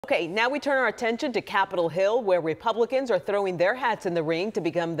Okay, now we turn our attention to Capitol Hill, where Republicans are throwing their hats in the ring to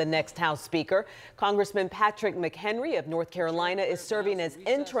become the next House Speaker. Congressman Patrick McHenry of North Carolina is serving as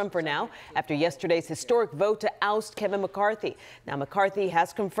interim for now after yesterday's historic vote to oust Kevin McCarthy. Now, McCarthy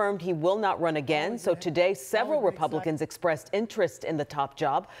has confirmed he will not run again, so today several Republicans expressed interest in the top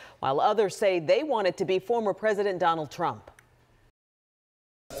job, while others say they want it to be former President Donald Trump.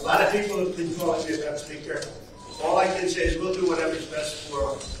 A lot of people have been calling me about Speaker. All I can say is we'll do whatever's best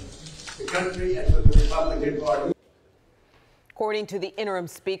for the country and for the Republican Party. According to the interim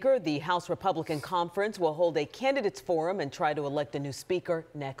speaker, the House Republican Conference will hold a candidates forum and try to elect a new speaker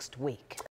next week.